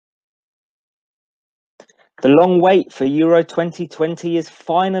The long wait for Euro 2020 is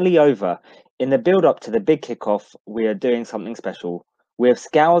finally over. In the build-up to the big kickoff, we are doing something special. We have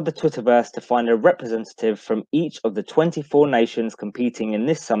scoured the Twitterverse to find a representative from each of the 24 nations competing in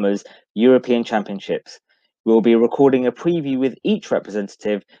this summer's European Championships. We will be recording a preview with each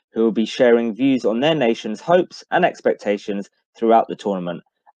representative who will be sharing views on their nation's hopes and expectations throughout the tournament,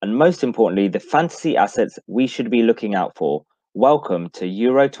 and most importantly, the fantasy assets we should be looking out for. Welcome to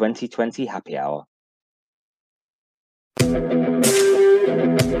Euro 2020 Happy Hour.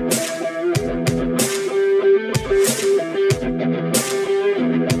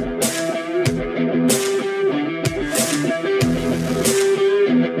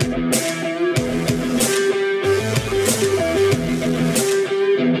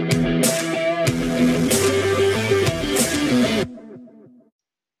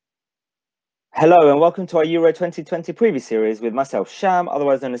 Hello and welcome to our Euro 2020 preview series with myself, Sham,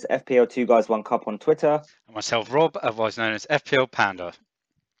 otherwise known as FPL 2 Guys 1 Cup on Twitter. And myself, Rob, otherwise known as FPL Panda.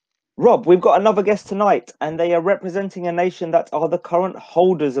 Rob, we've got another guest tonight, and they are representing a nation that are the current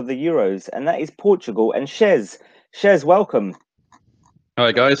holders of the Euros, and that is Portugal. And Shez, welcome.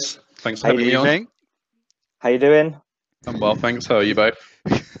 Hi guys, thanks for having me on. How you doing? I'm well, thanks. How are you both?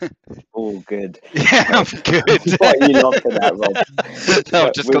 All good. Yeah, I'm good. What are you laughing at, Rob? No,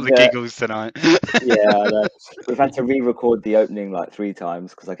 I've just got the giggles tonight. Yeah, we've had to re-record the opening like 3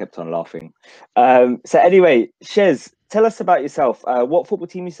 times because I kept on laughing. So anyway, Shez, tell us about yourself. What football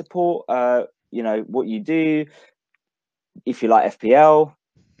team you support? You know, what you do, if you like FPL.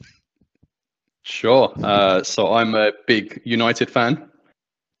 Sure. So I'm a big United fan,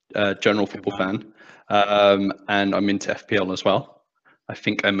 general football fan, and I'm into FPL as well. I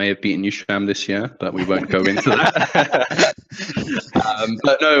think I may have beaten you, Sham, this year, but we won't go into that.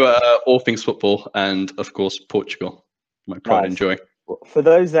 But no, all things football, and of course Portugal, my pride and joy. For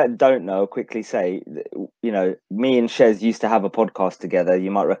those that don't know, I'll quickly say, you know, me and Shez used to have a podcast together.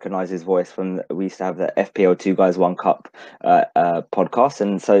 You might recognise his voice from, we used to have the FPL 2 Guys 1 Cup podcast.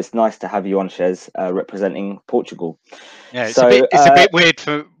 And so it's nice to have you on, Shez, representing Portugal. Yeah, it's a bit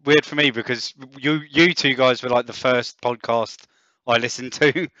weird for me because you two guys were like the first podcast I listened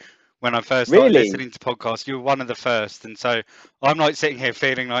to when I first started listening to podcasts. You were one of the first. And so I'm like sitting here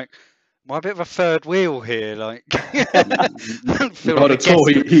feeling like, am I a bit of a third wheel here? Like, feel not like at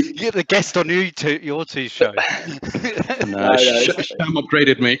all. You're the guest on your two show. No, Sham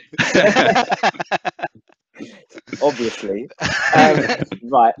upgraded me. Obviously.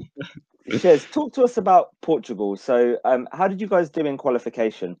 Right. Shez, talk to us about Portugal. So how did you guys do in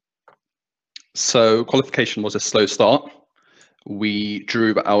qualification? So qualification was a slow start. We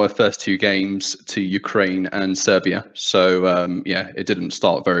drew our first 2 games to Ukraine and Serbia. So yeah, it didn't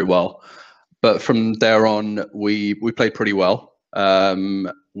start very well. But from there on, we played pretty well.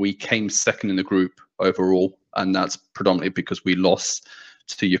 We came second in the group overall, and that's predominantly because we lost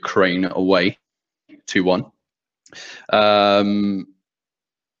to Ukraine away 2-1.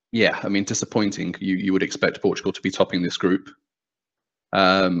 Yeah, I mean, disappointing. You would expect Portugal to be topping this group.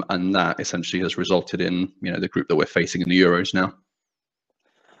 And that essentially has resulted in, you know, the group that we're facing in the Euros now.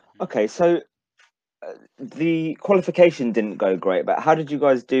 Okay, so the qualification didn't go great, but how did you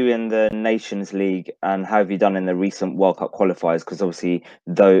guys do in the Nations League, and how have you done in the recent World Cup qualifiers? Because obviously,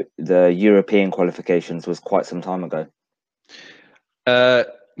 though the European qualifications was quite some time ago.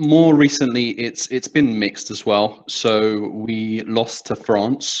 More recently, it's been mixed as well. So we lost to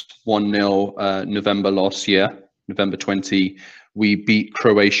France 1-0 November last year, November 20. We beat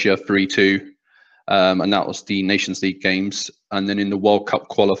Croatia 3-2, and that was the Nations League games. And then in the World Cup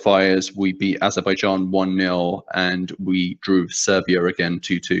qualifiers, we beat Azerbaijan 1-0, and we drew Serbia again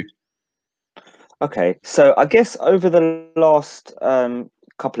 2-2. Okay, so I guess over the last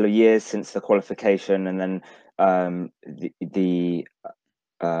couple of years since the qualification, and then the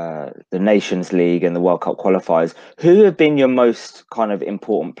Nations League and the World Cup qualifiers, who have been your most kind of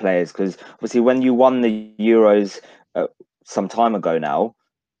important players? Because obviously when you won the Euros some time ago now,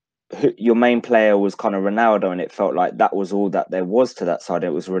 your main player was kind of Ronaldo, and it felt like that was all that there was to that side.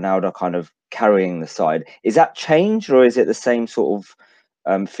 It was Ronaldo kind of carrying the side. Is that changed, or is it the same sort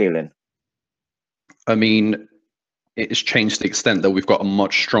of feeling? I mean, it's changed to the extent that we've got a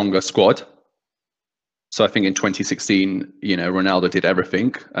much stronger squad. So I think in 2016, you know, Ronaldo did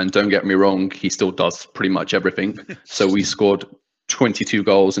everything, and don't get me wrong, he still does pretty much everything. So we scored 22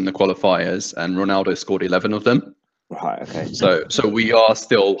 goals in the qualifiers, and Ronaldo scored 11 of them. Right. Okay. So we are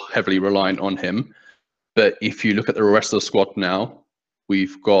still heavily reliant on him. But if you look at the rest of the squad now,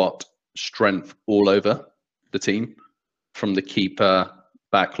 we've got strength all over the team, from the keeper,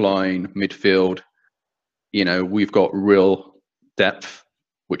 back line, midfield. You know, we've got real depth,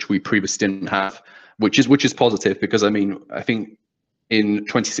 which we previously didn't have. which is positive, because I mean, I think in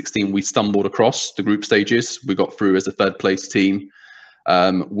 2016 we stumbled across the group stages. We got through as a third place team.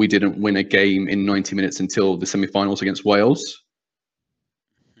 We didn't win a game in 90 minutes until the semi-finals against Wales.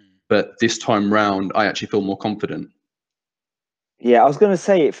 But this time round, I actually feel more confident. Yeah, I was going to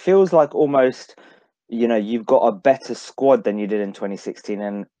say, it feels like almost, you've got a better squad than you did in 2016.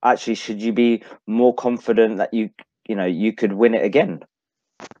 And actually, should you be more confident that you could win it again?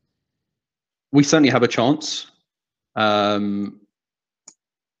 We certainly have a chance. But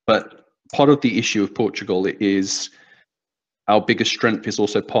part of the issue of Portugal is our biggest strength is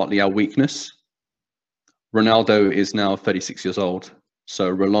also partly our weakness. Ronaldo is now 36 years old. So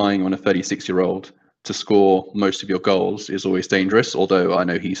relying on a 36-year-old to score most of your goals is always dangerous, although I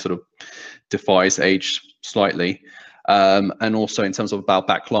know he sort of defies age slightly. And also in terms of our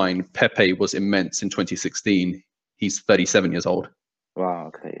back line, Pepe was immense in 2016. He's 37 years old. Wow,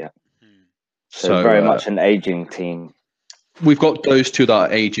 okay, yeah. So very much an aging team. We've got those two that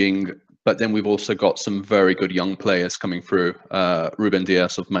are aging, but then we've also got some very good young players coming through. Ruben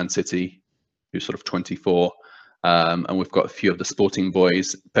Dias of Man City, who's sort of 24. And we've got a few of the Sporting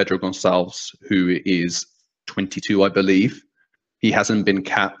boys. Pedro Gonçalves, who is 22, I believe. He hasn't been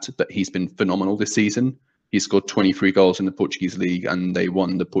capped, but he's been phenomenal this season. He scored 23 goals in the Portuguese league, and they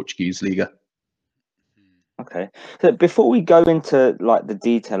won the Portuguese Liga. Okay. So before we go into like the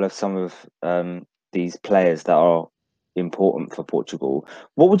detail of some of these players that are important for Portugal,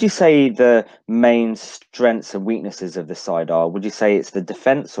 what would you say the main strengths and weaknesses of the side are? Would you say it's the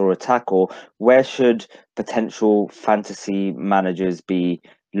defense or attack, or where should potential fantasy managers be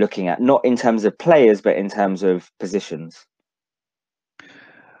looking at, not in terms of players, but in terms of positions?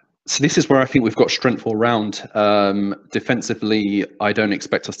 So this is where I think we've got strength all round. Defensively, I don't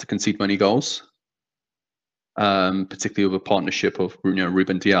expect us to concede many goals, particularly with a partnership of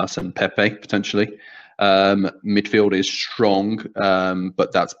Ruben Dias and Pepe potentially. Midfield is strong,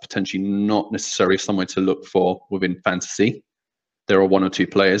 but that's potentially not necessarily somewhere to look for within fantasy. There are one or two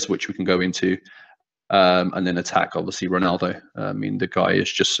players which we can go into, and then attack, obviously Ronaldo. I mean, the guy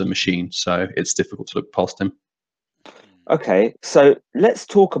is just a machine, so it's difficult to look past him. Okay, so let's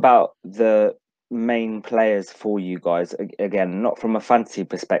talk about the main players for you guys. Again, not from a fantasy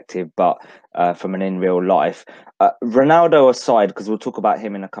perspective, but from an in real life. Ronaldo aside, because we'll talk about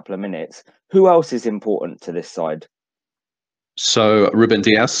him in a couple of minutes, who else is important to this side? So Ruben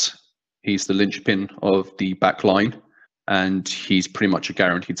Dias, he's the linchpin of the back line, and he's pretty much a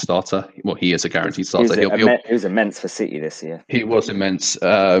guaranteed starter. Well, he is a guaranteed starter. He was immense for City this year. He was immense.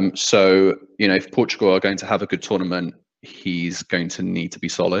 So, if Portugal are going to have a good tournament, he's going to need to be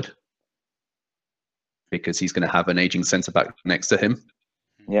solid, because he's going to have an aging centre back next to him.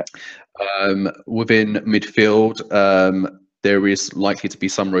 Yeah. Within midfield, there is likely to be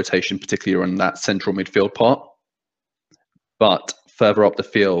some rotation, particularly on that central midfield part. But further up the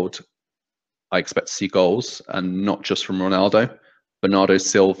field, I expect to see goals, and not just from Ronaldo. Bernardo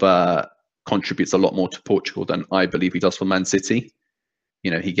Silva contributes a lot more to Portugal than I believe he does for Man City.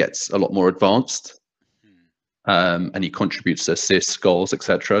 He gets a lot more advanced, and he contributes to assists, goals,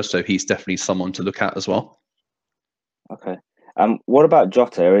 etc. So he's definitely someone to look at as well. Okay. What about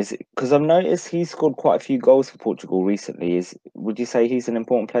Jota? Is it because I've noticed he's scored quite a few goals for Portugal recently? Would you say he's an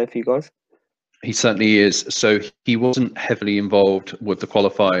important player for you guys? He certainly is. So he wasn't heavily involved with the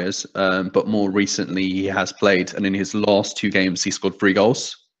qualifiers, but more recently he has played, and in his last 2 games he scored 3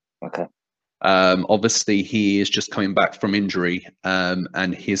 goals. Okay. Obviously he is just coming back from injury,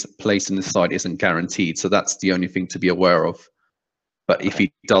 and his place in the side isn't guaranteed. So that's the only thing to be aware of. But if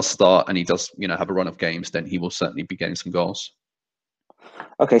he does start and he does, have a run of games, then he will certainly be getting some goals.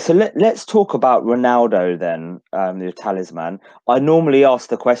 Okay, so let's talk about Ronaldo then, the talisman. I normally ask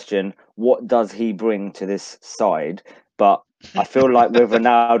the question, what does he bring to this side? But I feel like with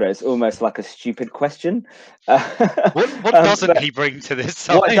Ronaldo, it's almost like a stupid question. What doesn't he bring to this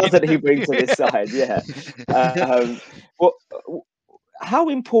side? What doesn't he bring to this side? Yeah. How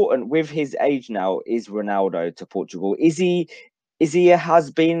important with his age now is Ronaldo to Portugal? Is he a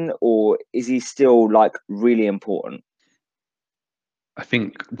has-been, or is he still like really important? I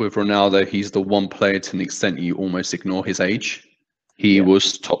think with Ronaldo, he's the one player to an extent you almost ignore his age. He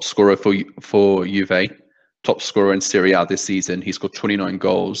was top scorer for Juve, top scorer in Serie A this season. He scored 29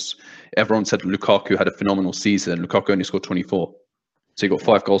 goals. Everyone said Lukaku had a phenomenal season. Lukaku only scored 24. So he got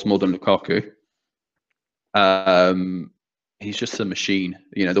 5 goals more than Lukaku. He's just a machine.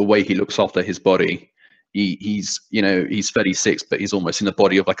 The way he looks after his body. He's 36, but he's almost in the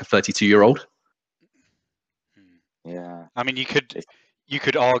body of like a 32-year-old. Yeah. I mean, you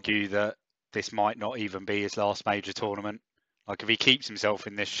could argue that this might not even be his last major tournament. Like, if he keeps himself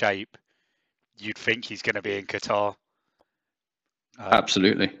in this shape, you'd think he's going to be in Qatar.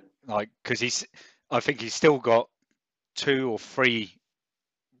 Absolutely. Like, because I think he's still got 2 or 3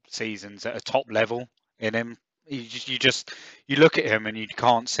 seasons at a top level in him. You look at him and you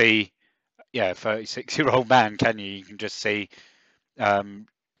can't see, 36-year-old man, can you? You can just see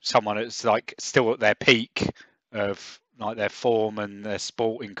someone that's like still at their peak of like their form and their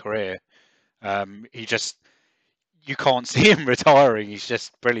sporting career. You can't see him retiring. He's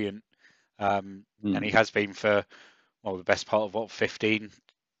just brilliant, and he has been for the best part of 15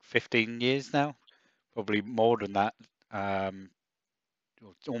 years now, probably more than that.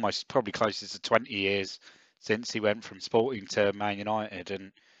 Almost probably closer to 20 years since he went from Sporting to Man United,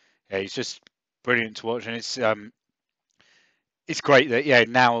 and he's just brilliant to watch. And it's great that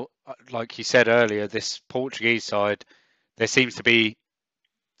now, like you said earlier, this Portuguese side, there seems to be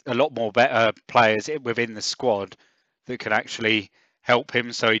a lot more better players within the squad that can actually help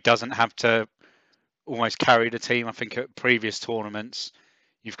him, so he doesn't have to almost carry the team. I think at previous tournaments,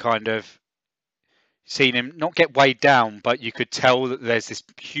 you've kind of seen him not get weighed down, but you could tell that there's this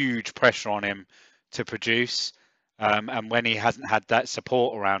huge pressure on him to produce. And when he hasn't had that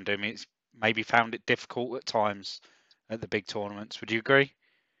support around him, it's maybe found it difficult at times at the big tournaments. Would you agree?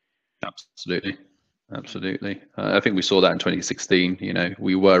 Absolutely. I think we saw that in 2016.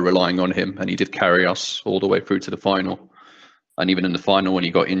 We were relying on him, and he did carry us all the way through to the final. And even in the final, when he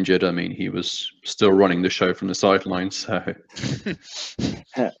got injured, I mean, he was still running the show from the sidelines. So,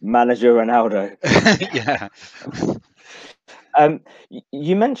 Manager Ronaldo. Yeah.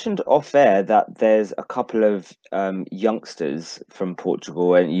 You mentioned off air that there's a couple of youngsters from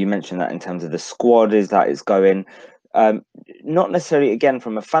Portugal, and you mentioned that in terms of the squad is going. Not necessarily again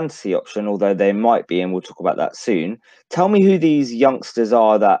from a fantasy option, although they might be, and we'll talk about that soon. Tell me who these youngsters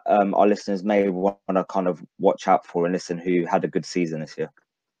are that our listeners may want to kind of watch out for and listen, who had a good season this year.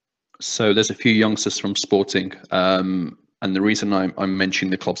 So there's a few youngsters from Sporting, and the reason I'm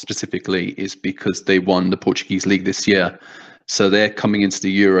mentioning the club specifically is because they won the Portuguese league this year. So they're coming into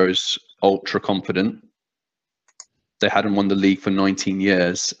the Euros ultra confident. They hadn't won the league for 19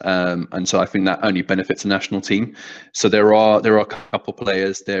 years, and so I think that only benefits the national team. So there are a couple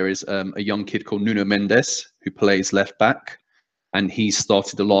players. There is a young kid called Nuno Mendes who plays left back, and he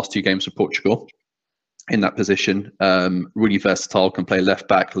started the last 2 games for Portugal in that position. Really versatile, can play left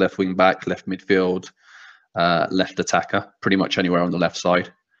back, left wing back, left midfield, left attacker, pretty much anywhere on the left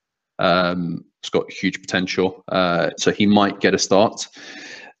side. It's got huge potential, so he might get a start.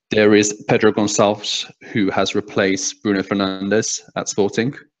 There is Pedro Gonçalves, who has replaced Bruno Fernandes at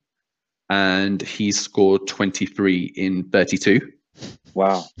Sporting, and he's scored 23 in 32.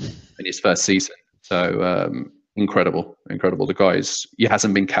 Wow. In his first season. So incredible. The he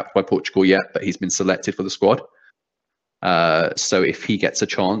hasn't been capped by Portugal yet, but he's been selected for the squad. So if he gets a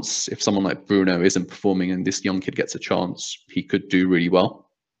chance, if someone like Bruno isn't performing and this young kid gets a chance, he could do really well.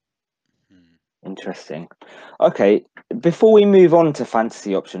 Interesting. Okay, before we move on to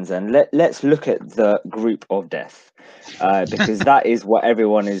fantasy options, then let's look at the group of death, because that is what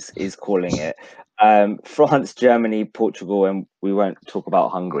everyone is calling it. France, Germany, Portugal, and we won't talk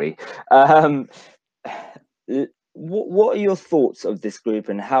about Hungary. What are your thoughts of this group,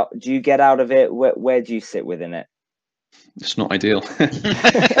 and how do you get out of it? Where do you sit within it? It's not ideal.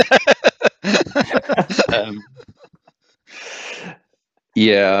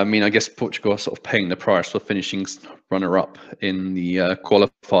 Yeah, I mean, I guess Portugal are sort of paying the price for finishing runner-up in the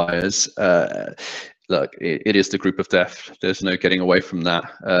qualifiers. Look, it is the group of death. There's no getting away from that.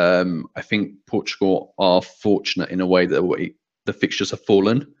 I think Portugal are fortunate in a way that the fixtures have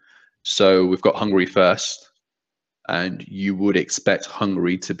fallen. So we've got Hungary first, and you would expect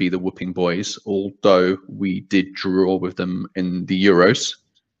Hungary to be the whooping boys, although we did draw with them in the Euros.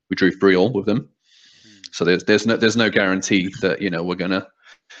 We drew 3-3 with them. So there's no guarantee that we're gonna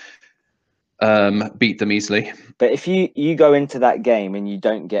beat them easily. But if you go into that game and you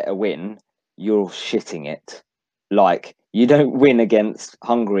don't get a win, you're shitting it. Like, you don't win against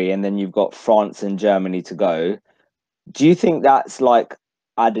Hungary and then you've got France and Germany to go. Do you think that's like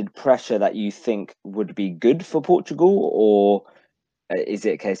added pressure that you think would be good for Portugal, or is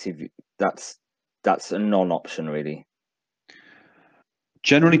it a case of that's a non-option really?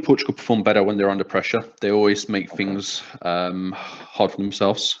 Generally, Portugal perform better when they're under pressure. They always make things hard for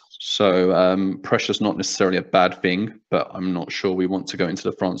themselves. So pressure is not necessarily a bad thing, but I'm not sure we want to go into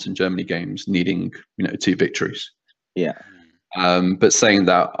the France and Germany games needing 2 victories. Yeah. But saying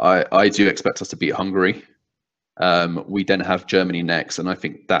that, I do expect us to beat Hungary. We then have Germany next, and I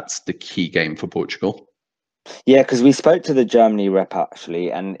think that's the key game for Portugal. Yeah, because we spoke to the Germany rep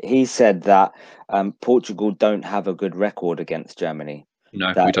actually, and he said that Portugal don't have a good record against Germany.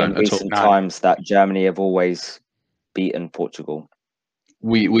 No, that we don't in at all. recent times that Germany have always beaten Portugal.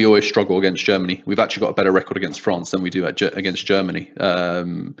 We always struggle against Germany. We've actually got a better record against France than we do against Germany.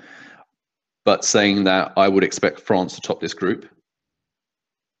 But saying that, I would expect France to top this group.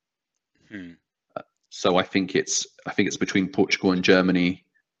 So I think it's between Portugal and Germany,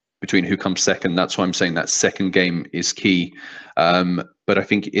 between who comes second. That's why I'm saying that second game is key. But I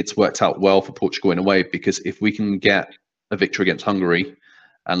think it's worked out well for Portugal in a way, because if we can get a victory against Hungary,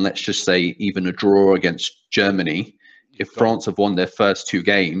 and let's just say even a draw against Germany, if France have won their first 2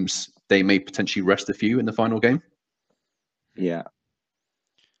 games, they may potentially rest a few in the final game. Yeah.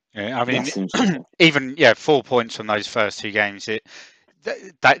 Yeah, I mean, even 4 points from those first 2 games,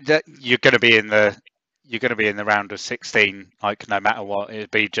 that you're going to be in the round of 16, like no matter what.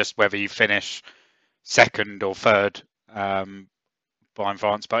 It'd be just whether you finish second or third behind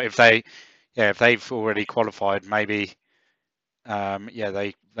France. But if they've already qualified, maybe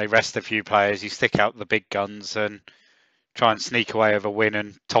they rest a few players, you stick out the big guns and try and sneak away with a win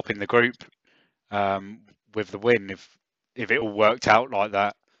and top in the group with the win if it all worked out like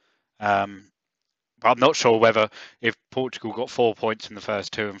that. But I'm not sure whether if Portugal got 4 points in the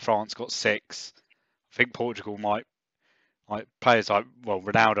first 2 and France got 6, I think Portugal might players like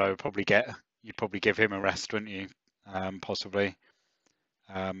Ronaldo you'd probably give him a rest, wouldn't you? Possibly.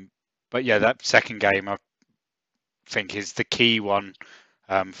 But yeah, that second game I think is the key one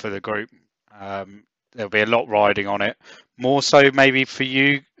for the group. There'll be a lot riding on it. More so maybe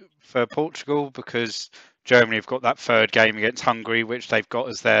for Portugal, because Germany have got that third game against Hungary, which they've got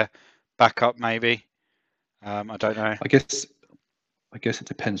as their backup maybe. I don't know. I guess it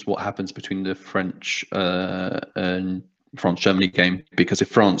depends what happens between the French and France-Germany game, because if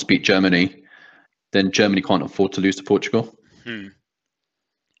France beat Germany, then Germany can't afford to lose to Portugal.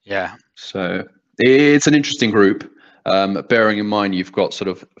 Yeah. So it's an interesting group. Bearing in mind you've got sort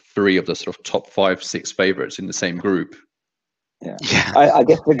of 3 of the sort of top 5, 6 favourites in the same group. Yeah. I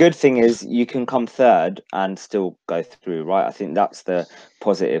guess the good thing is you can come third and still go through, right? I think that's the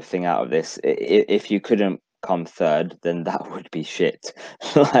positive thing out of this. If you couldn't come third, then that would be shit.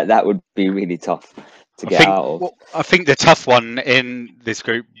 That would be really tough to get out of. I think the tough one in this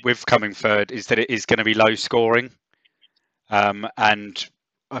group with coming third is that it is going to be low scoring. And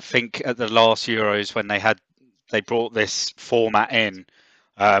I think at the last Euros when they brought this format in,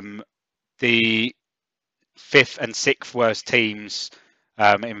 the 5th and 6th worst teams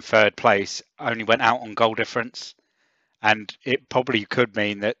in third place only went out on goal difference, and it probably could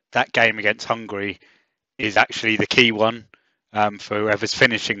mean that game against Hungary is actually the key one for whoever's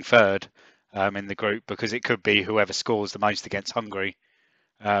finishing third in the group, because it could be whoever scores the most against Hungary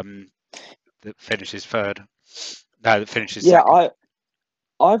that finishes third. No, that finishes second.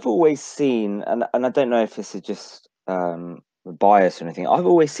 I've always seen, and I don't know if this is just bias or anything, I've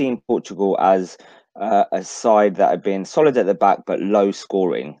always seen Portugal as a side that have been solid at the back but low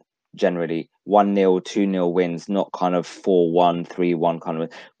scoring, generally 1-0, 2-0 wins, not kind of 4-1, 3-1 kind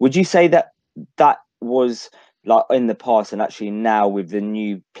of. Would you say that was like in the past, and actually now with the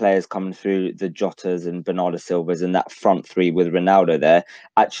new players coming through, the Jotas and Bernardo Silvas and that front 3 with Ronaldo there,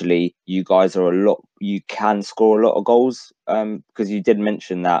 actually you guys are you can score a lot of goals, because you did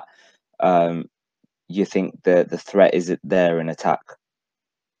mention that you think the threat is there in attack?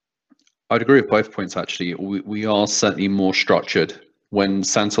 I'd agree with both points, actually. We are certainly more structured. When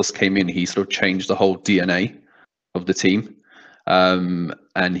Santos came in, he sort of changed the whole DNA of the team,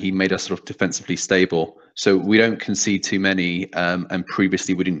 and he made us sort of defensively stable. So we don't concede too many, and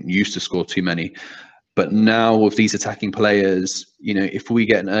previously we didn't used to score too many. But now with these attacking players, if we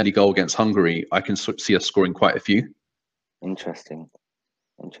get an early goal against Hungary, I can see us scoring quite a few. Interesting.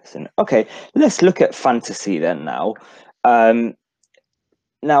 Okay, let's look at fantasy then now.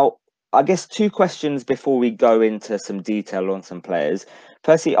 Now, I guess 2 questions before we go into some detail on some players.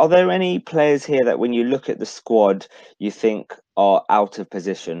 Firstly, are there any players here that when you look at the squad, you think are out of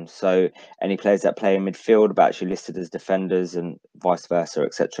position? So any players that play in midfield but actually listed as defenders and vice versa,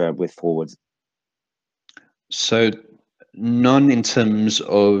 etc., with forwards? So none in terms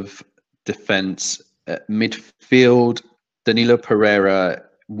of defence. Midfield, Danilo Pereira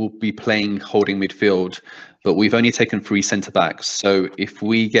will be playing holding midfield, but we've only taken 3 centre-backs. So if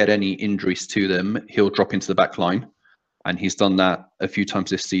we get any injuries to them, he'll drop into the back line. And he's done that a few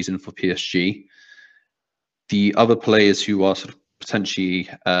times this season for PSG. The other players who are sort of potentially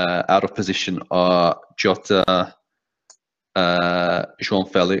out of position are Jota,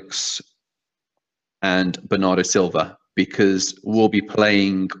 João Felix, and Bernardo Silva, because we'll be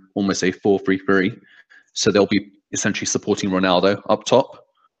playing almost a 4-3-3. So they'll be essentially supporting Ronaldo up top.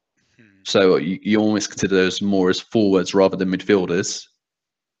 So you almost consider those more as forwards rather than midfielders.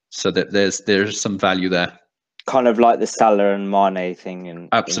 so that there's some value there. Kind of like the Salah and Mane thing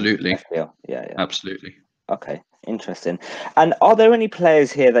absolutely. In FPL. Yeah, absolutely. Okay, interesting. And are there any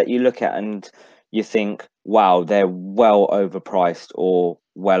players here that you look at and you think, wow, they're well overpriced or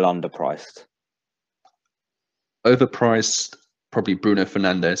well underpriced? Overpriced, probably Bruno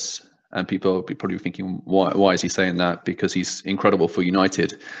Fernandes. And people will be probably thinking, why is he saying that? Because he's incredible for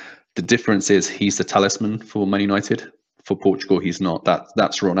United. The difference is he's the talisman for Man United. For Portugal, he's not.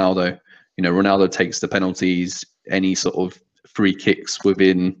 That's Ronaldo. You know, Ronaldo takes the penalties, any sort of free kicks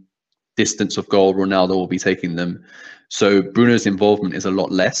within distance of goal, Ronaldo will be taking them. So Bruno's involvement is a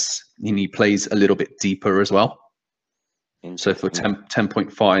lot less, and he plays a little bit deeper as well. So for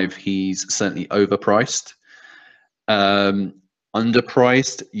 10.5, he's certainly overpriced.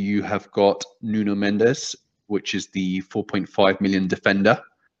 Underpriced, you have got Nuno Mendes, which is the 4.5 million defender.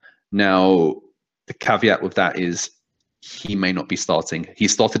 Now, the caveat with that is he may not be starting. He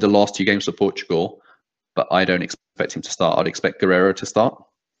started the last 2 games for Portugal, but I don't expect him to start. I'd expect Guerreiro to start.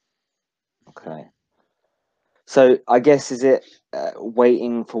 Okay. So I guess, is it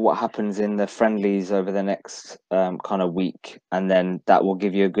waiting for what happens in the friendlies over the next kind of week, and then that will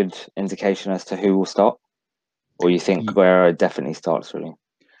give you a good indication as to who will start? Or you think Guerreiro definitely starts, really?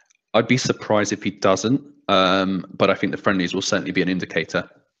 I'd be surprised if he doesn't, but I think the friendlies will certainly be an indicator.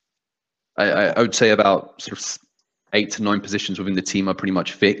 I would say about sort of 8 to 9 positions within the team are pretty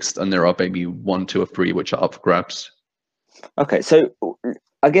much fixed, and there are maybe 1, 2, or 3 which are up for grabs. Okay, so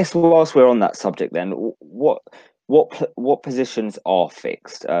I guess whilst we're on that subject, then what positions are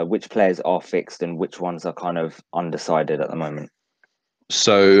fixed? Which players are fixed, and which ones are kind of undecided at the moment?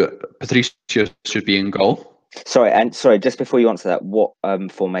 So Patricio should be in goal. Sorry, just before you answer that, what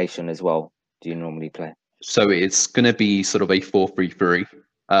formation as well do you normally play? So it's going to be sort of a 4-3-3,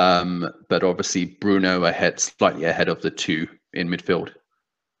 but obviously Bruno slightly ahead of the 2 in midfield.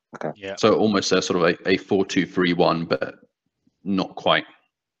 Okay. Yeah. So almost a sort of a 4-2-3-1, but not quite,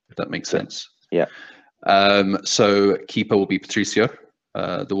 if that makes sense. Yeah. So keeper will be Patricio,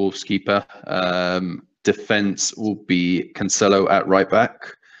 the Wolves keeper. Defense will be Cancelo at right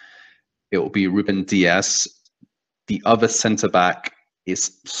back. It will be Ruben Dias. The other centre back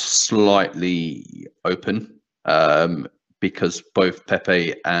is slightly open because both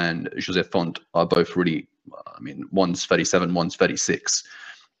Pepe and Jose Font are both really, one's 37, one's 36.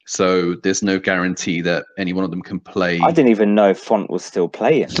 So there's no guarantee that any one of them can play. I didn't even know Font was still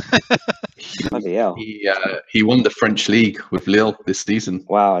playing. Bloody hell. He won the French league with Lille this season.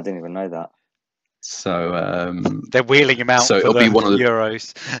 Wow, I didn't even know that. So they're wheeling him out. So it'll be one of the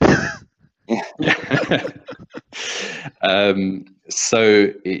Euros.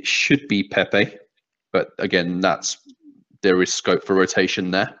 So it should be Pepe, but again, there is scope for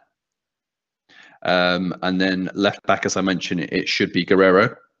rotation there. And then left back, as I mentioned, it should be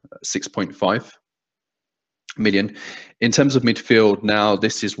Guerreiro, 6.5 million. In terms of midfield, now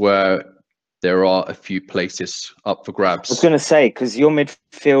this is where there are a few places up for grabs. I was going to say, because your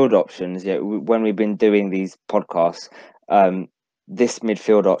midfield options, when we've been doing these podcasts, this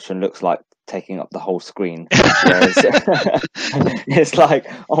midfield option looks like taking up the whole screen. It's like,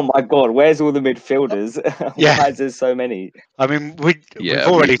 oh my god, where's all the midfielders? Why is there so many? I mean, we've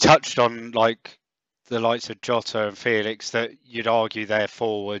already touched on like the likes of Jota and Felix, that you'd argue they're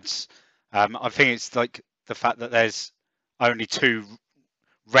forwards. I think it's like the fact that there's only 2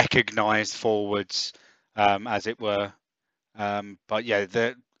 recognised forwards, as it were. But yeah,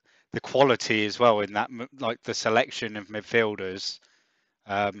 the quality as well in that, like the selection of midfielders,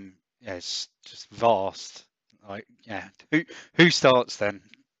 it's just vast. Like, yeah, who starts then?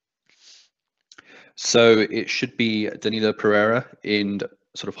 So it should be Danilo Pereira in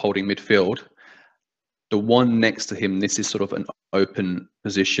sort of holding midfield. The one next to him, this is sort of an open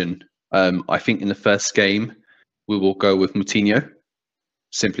position. I think in the first game, we will go with Moutinho,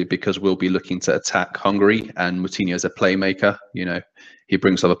 simply because we'll be looking to attack Hungary, and Moutinho is a playmaker. You know, he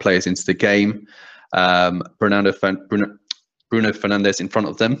brings other players into the game. Bruno Fernandes in front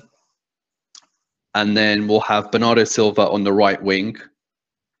of them. And then we'll have Bernardo Silva on the right wing.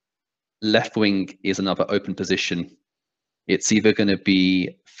 Left wing is another open position. It's either going to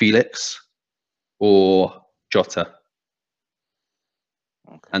be Felix or Jota.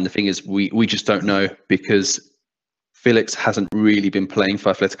 Okay. And the thing is, we just don't know, because Felix hasn't really been playing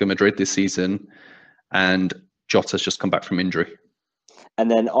for Atletico Madrid this season, and Jota's just come back from injury.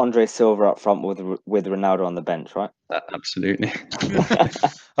 And then Andre Silva up front with Ronaldo on the bench, right? Absolutely.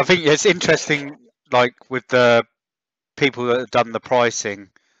 I think it's interesting, like with the people that have done the pricing,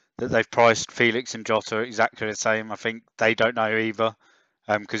 that they've priced Felix and Jota exactly the same. I think they don't know either,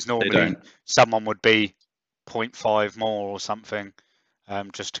 because normally someone would be 0.5 more or something.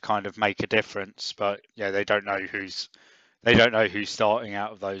 just to kind of make a difference. But yeah, they don't know who's starting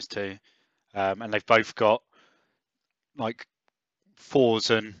out of those two, and they've both got like fours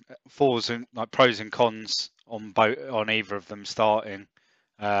and like pros and cons on either of them starting.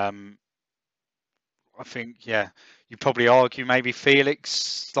 I think, yeah, you probably argue maybe Felix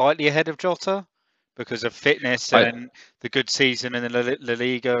slightly ahead of Jota because of fitness and the good season in the La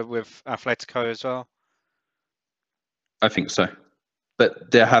Liga with Atletico as well. I think so. But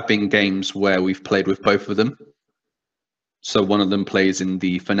there have been games where we've played with both of them. So one of them plays in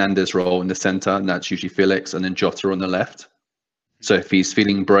the Fernandes role in the centre, and that's usually Felix, and then Jota on the left. So if he's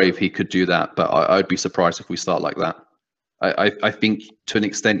feeling brave, he could do that. But I'd be surprised if we start like that. I think to an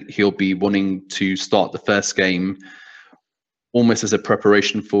extent he'll be wanting to start the first game almost as a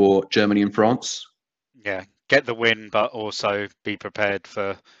preparation for Germany and France. Yeah, get the win, but also be prepared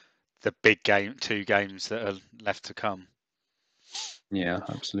for the big two games that are left to come. Yeah,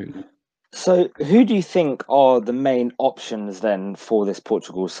 absolutely. So who do you think are the main options then for this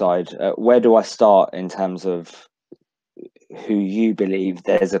Portugal side? Where do I start in terms of who you believe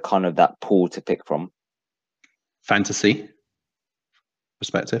there's a kind of that pool to pick from? Fantasy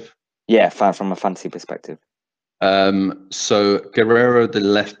perspective? Yeah, from a fantasy perspective. So Guerrero, the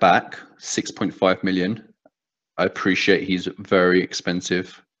left back, 6.5 million. I appreciate he's very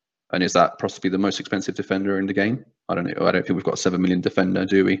expensive. And is that possibly the most expensive defender in the game? I don't know. I don't think we've got a 7 million defender,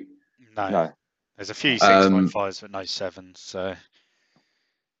 do we? No. There's a few 6.5s, but no 7s. So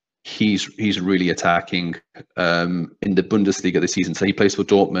he's really attacking in the Bundesliga this season. So he plays for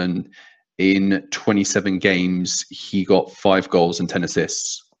Dortmund. In 27 games, he got 5 goals and 10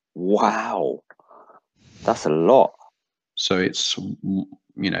 assists. Wow, that's a lot. So it's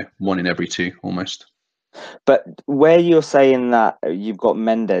 1 in every 2 almost. But where you're saying that you've got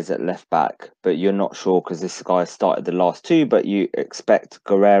Mendes at left back, but you're not sure because this guy started the last 2, but you expect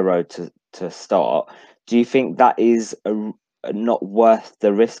Guerrero to start. Do you think that is not worth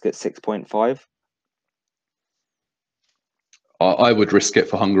the risk at 6.5? I would risk it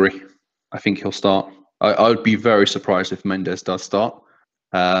for Hungary. I think he'll start. I would be very surprised if Mendes does start.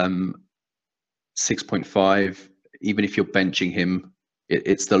 6.5, even if you're benching him,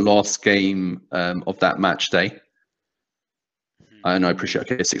 it's the last game of that match day. And I appreciate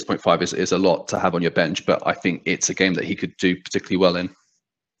 6.5 is a lot to have on your bench, but I think it's a game that he could do particularly well in.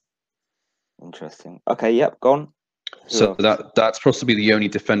 Interesting. Okay, yep, go on. So that's possibly the only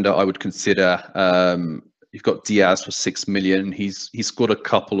defender I would consider. You've got Diaz for 6 million. He's scored a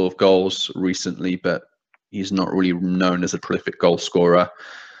couple of goals recently, but he's not really known as a prolific goal scorer.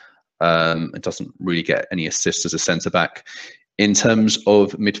 It doesn't really get any assists as a centre back. In terms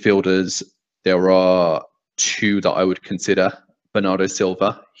of midfielders, there are 2 that I would consider. Bernardo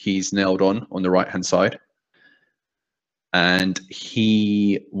Silva, he's nailed on the right-hand side. And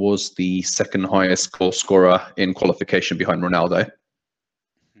he was the second highest goal scorer in qualification behind Ronaldo.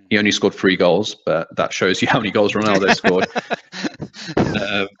 He only scored 3 goals, but that shows you how many goals Ronaldo scored.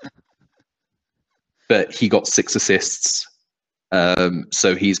 But he got 6 assists.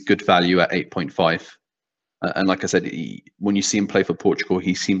 So he's good value at 8.5. And like I said, when you see him play for Portugal,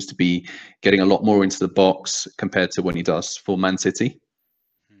 he seems to be getting a lot more into the box compared to when he does for Man City.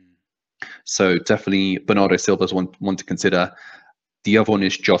 So definitely Bernardo Silva's one to consider. The other one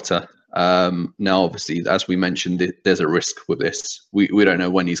is Jota. Now, obviously, as we mentioned, there's a risk with this. We don't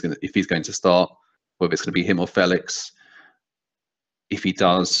know when if he's going to start, whether it's going to be him or Felix. If he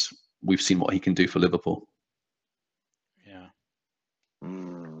does, we've seen what he can do for Liverpool. Yeah.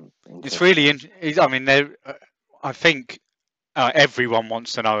 It's really I mean, I think everyone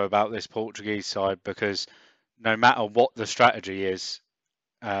wants to know about this Portuguese side because no matter what the strategy is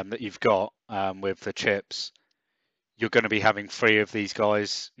that you've got with the chips, you're going to be having 3 of these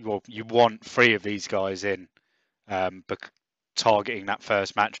guys. Well, you want 3 of these guys in, targeting that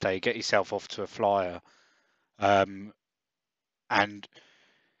first match day. Get yourself off to a flyer, and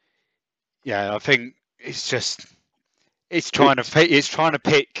yeah, I think it's trying to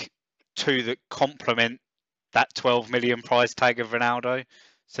pick 2 that complement that 12 million price tag of Ronaldo,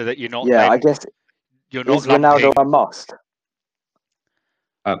 so that you're not. Yeah, I guess you're not. Is Ronaldo a must?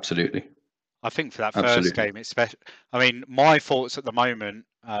 Absolutely. I think for that first game, it's special. I mean, my thoughts at the moment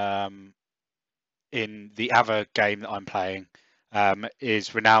in the other game that I'm playing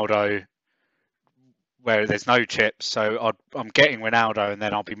is Ronaldo, where there's no chips. So I'm getting Ronaldo, and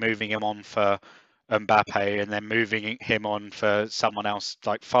then I'll be moving him on for Mbappe, and then moving him on for someone else,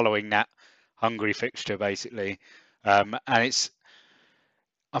 like following that Hungary fixture, basically. And I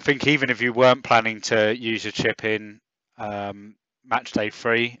think even if you weren't planning to use a chip in match day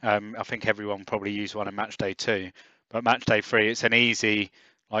 3, I think everyone probably used one in match day 2. But match day 3, it's an easy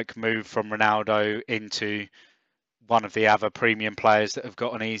move from Ronaldo into one of the other premium players that have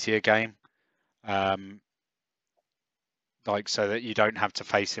got an easier game. So that you don't have to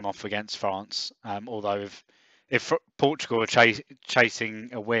face him off against France. Although if Portugal are chasing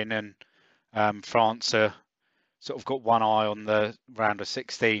a win and France are sort of got one eye on the round of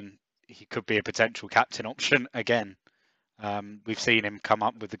 16, he could be a potential captain option again. We've seen him come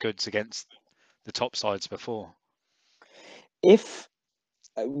up with the goods against the top sides before. If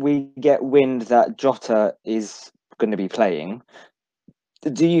we get wind that Jota is going to be playing,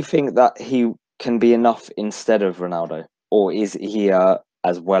 do you think that he can be enough instead of Ronaldo? Or is he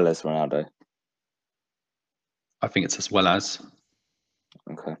as well as Ronaldo? I think it's as well as.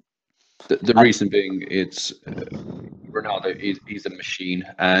 Okay. The reason being, it's Ronaldo he's a machine,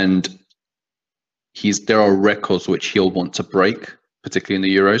 and there are records which he'll want to break, particularly in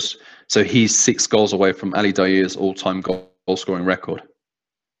the Euros. So he's 6 goals away from Ali Dair's all-time goal scoring record.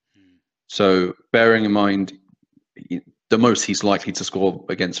 So bearing in mind, the most he's likely to score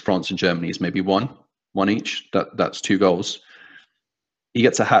against France and Germany is maybe one each. That's 2 goals. He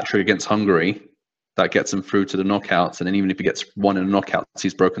gets a hat-trick against Hungary, that gets him through to the knockouts, and then even if he gets one in the knockouts,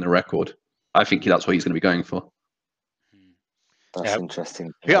 he's broken the record. I think that's what he's going to be going for. That's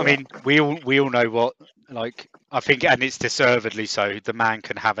interesting. Yeah, I mean, we all know what, I think, and it's deservedly so, the man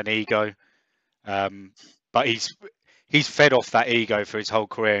can have an ego, but he's fed off that ego for his whole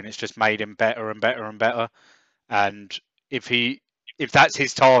career, and it's just made him better and better and better. And if that's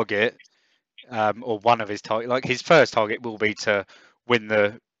his target, or one of his target, his first target will be to win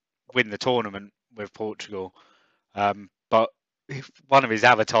the tournament with Portugal, but one of his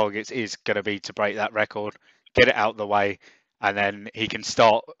other targets is going to be to break that record, get it out of the way, and then he can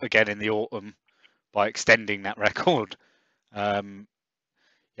start again in the autumn by extending that record. I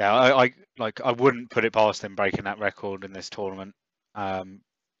wouldn't put it past him breaking that record in this tournament, and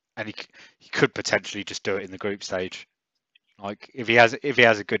he could potentially just do it in the group stage, if he has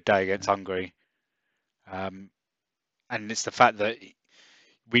a good day against Hungary. And it's the fact that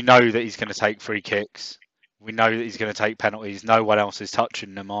we know that he's going to take free kicks. We know that he's going to take penalties. No one else is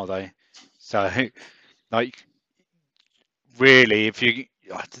touching them, are they? So, really,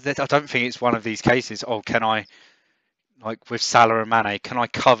 I don't think it's one of these cases. Oh, can I, with Salah and Mane, can I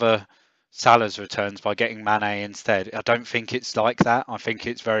cover Salah's returns by getting Mane instead? I don't think it's like that. I think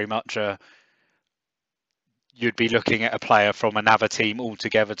it's very much you'd be looking at a player from another team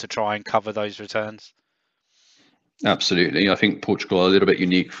altogether to try and cover those returns. Absolutely. I think Portugal are a little bit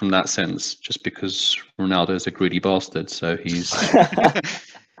unique from that sense, just because Ronaldo is a greedy bastard. So he's not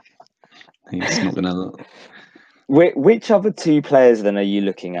going to. Which other 2 players then are you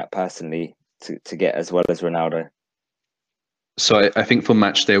looking at personally to get as well as Ronaldo? So I think for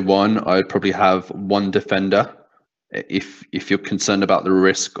match day 1, I'd probably have 1 defender. If you're concerned about the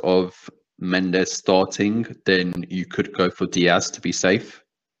risk of Mendes starting, then you could go for Diaz to be safe,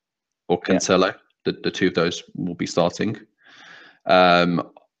 or Cancelo. Yeah. The 2 of those will be starting. You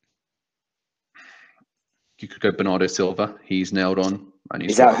could go Bernardo Silva. He's nailed on.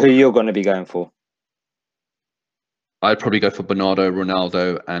 Is that who you're going to be going for? I'd probably go for Bernardo,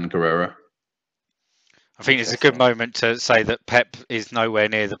 Ronaldo, and Guerreiro. I think it's a good moment to say that Pep is nowhere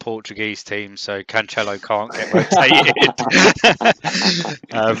near the Portuguese team, so Cancelo can't get rotated.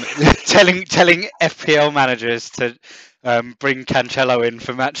 Telling FPL managers to bring Cancelo in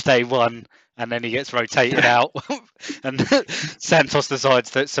for match day 1, and then he gets rotated out, and Santos decides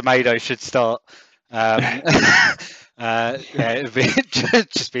that Semedo should start.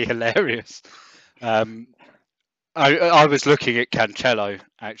 It'd just be hilarious. I was looking at Cancelo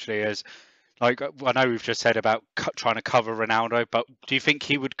actually as, I know we've just said about trying to cover Ronaldo, but do you think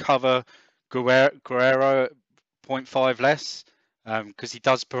he would cover Guerreiro at 0.5 less? Because he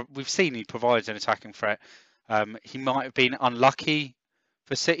does. We've seen he provides an attacking threat. He might have been unlucky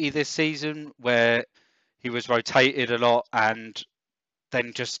for City this season, where he was rotated a lot, and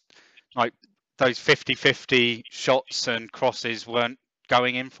then just those 50-50 shots and crosses weren't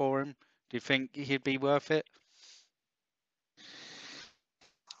going in for him. Do you think he'd be worth it?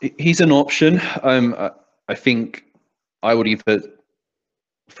 He's an option. I think I would either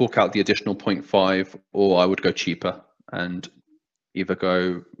fork out the additional 0.5, or I would go cheaper and either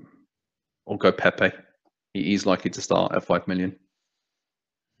go Pepe. He's likely to start at 5 million.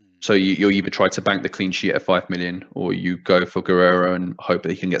 So you'll either try to bank the clean sheet at 5 million, or you go for Guerreiro and hope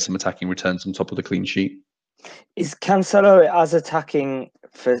that he can get some attacking returns on top of the clean sheet. Is Cancelo as attacking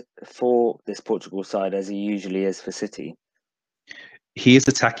for this Portugal side as he usually is for City? He is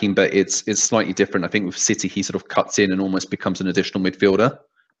attacking, but it's slightly different. I think with City, he sort of cuts in and almost becomes an additional midfielder.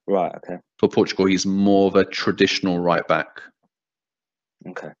 Right. Okay. For Portugal, he's more of a traditional right back.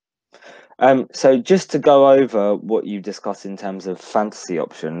 Okay. So just to go over what you discussed in terms of fantasy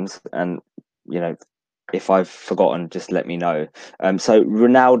options, and if I've forgotten, just let me know. So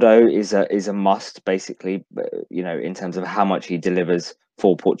Ronaldo is a must, basically, in terms of how much he delivers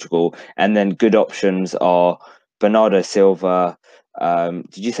for Portugal, and then good options are Bernardo Silva.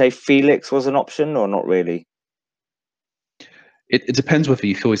 Did you say Felix was an option or not really? It depends whether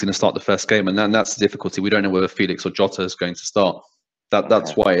you feel he's going to start the first game, and that's the difficulty. We don't know whether Felix or Jota is going to start.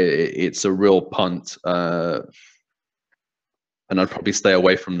 That's why it's a real punt, and I'd probably stay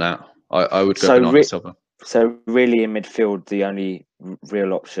away from that. I would go Bernardo Silva. So really, in midfield, the only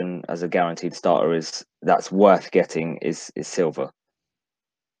real option as a guaranteed starter that's worth getting is Silva.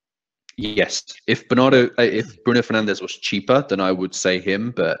 Yes, if Bruno Fernandes was cheaper, then I would say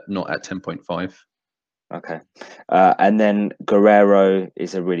him, but not at 10.5. Okay, and then Guerrero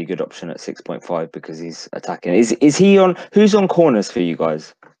is a really good option at 6.5 because he's attacking. Is he on? Who's on corners for you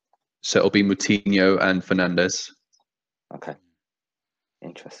guys? So it'll be Moutinho and Fernandes. Okay,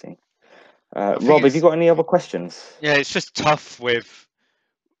 interesting. Rob, have you got any other questions? Yeah, it's just tough with,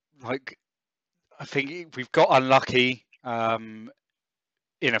 like, I think we've got unlucky in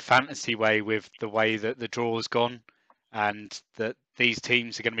a fantasy way with the way that the draw's gone, and that these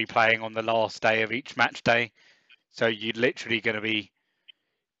teams are going to be playing on the last day of each match day. So you're literally going to be,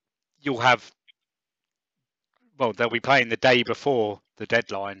 they'll be playing the day before the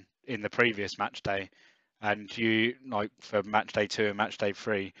deadline in the previous match day, and you, like, for match day 2 and match day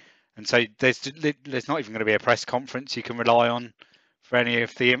 3. And so there's not even going to be a press conference you can rely on for any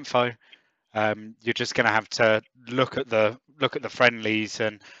of the info. You're just going to have to look at the friendlies,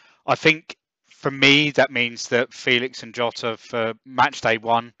 and I think for me that means that Felix and Jota for match day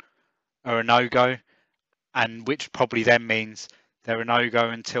 1 are a no-go, and which probably then means they're a no-go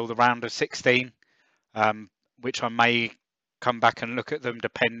until the round of 16, which I may come back and look at them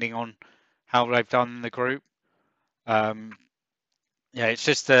depending on how they've done in the group. It's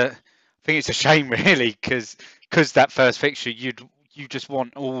just I think it's a shame really, because that first fixture you just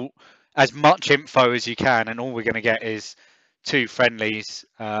want as much info as you can, and all we're going to get is 2 friendlies,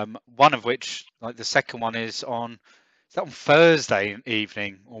 one of which, like the second one, is on Thursday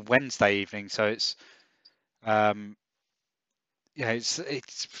evening or Wednesday evening, so it's it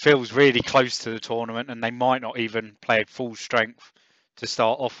feels really close to the tournament, and they might not even play at full strength to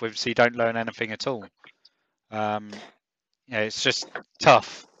start off with, so you don't learn anything at all. It's just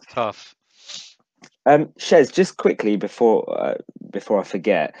tough. Shez, just quickly before I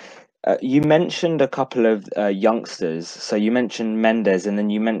forget, you mentioned a couple of youngsters. So you mentioned Mendes, and then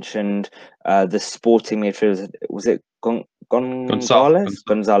you mentioned the Sporting midfielder. Was it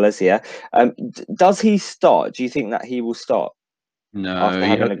Gonzalez? Yeah. Does he start? Do you think that he will start? No, after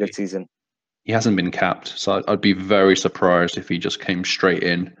having a good season. He hasn't been capped, so I'd be very surprised if he just came straight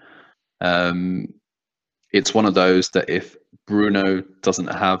in. It's one of those that if Bruno doesn't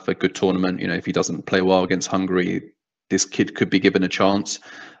have a good tournament, if he doesn't play well against Hungary, this kid could be given a chance,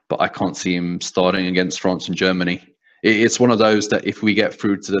 but I can't see him starting against France and Germany. It's one of those that if we get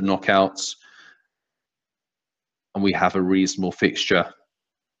through to the knockouts and we have a reasonable fixture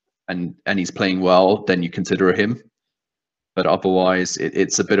and he's playing well, then you consider him. But otherwise,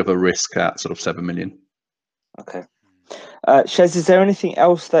 it's a bit of a risk at sort of 7 million. Okay. Shez, is there anything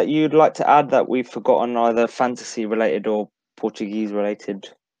else that you'd like to add that we've forgotten, either fantasy related or Portuguese related?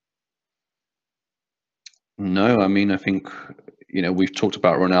 No, I mean, I think, we've talked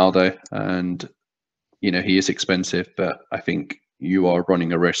about Ronaldo, and, he is expensive, but I think you are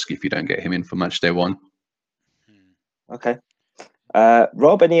running a risk if you don't get him in for match day 1. Okay.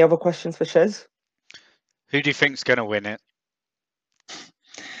 Rob, any other questions for Shez? Who do you think's going to win it?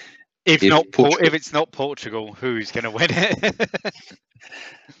 If it's not Portugal, who's going to win it?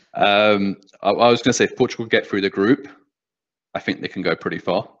 I was going to say, if Portugal get through the group, I think they can go pretty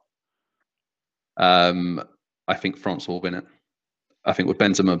far. I think France will win it. I think with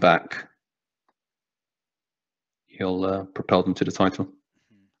Benzema back, he'll propel them to the title.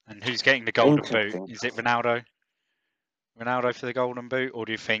 And who's getting the golden boot? Is it Ronaldo? Ronaldo for the golden boot, or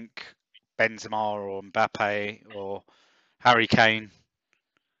do you think Benzema or Mbappe or Harry Kane?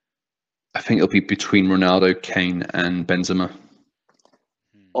 I think it'll be between Ronaldo, Kane, and Benzema.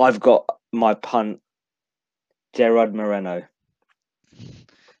 I've got my punt, Gerard Moreno.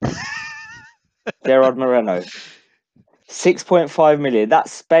 Gerard Moreno. 6.5 million. That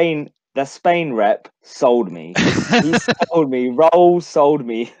Spain rep sold me. He sold me. Raul sold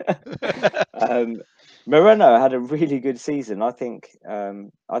me. Moreno had a really good season. I think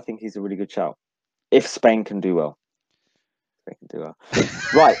he's a really good shout if Spain can do well. They can do well.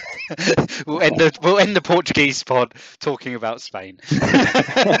 Right. We'll end the Portuguese pod talking about Spain.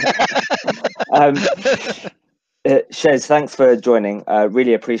 Shez, thanks for joining.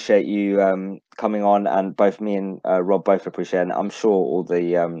 Really appreciate you coming on, and both me and Rob both appreciate it. And I'm sure all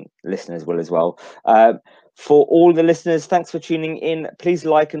the listeners will as well. For all the listeners, thanks for tuning in. Please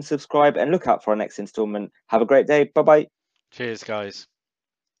like and subscribe and look out for our next installment. Have a great day. Bye-bye. Cheers, guys.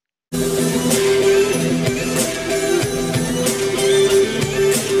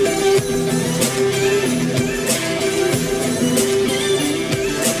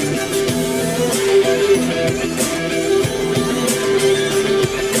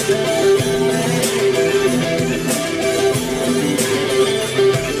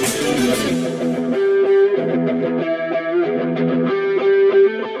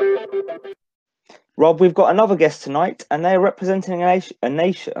 Rob, we've got another guest tonight, and they're representing a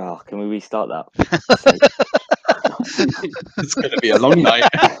nation. Oh, can we restart that? It's going to be a long night.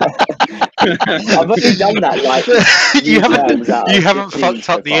 I've only done that like you haven't fucked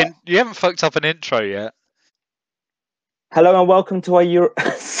up you haven't fucked up an intro yet. Hello and welcome to our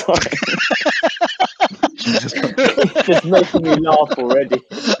Sorry, just making me laugh already.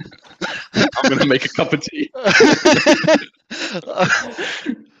 I'm going to make a cup of tea.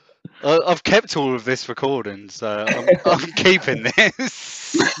 I've kept all of this recording, so I'm keeping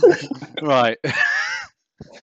this. Right.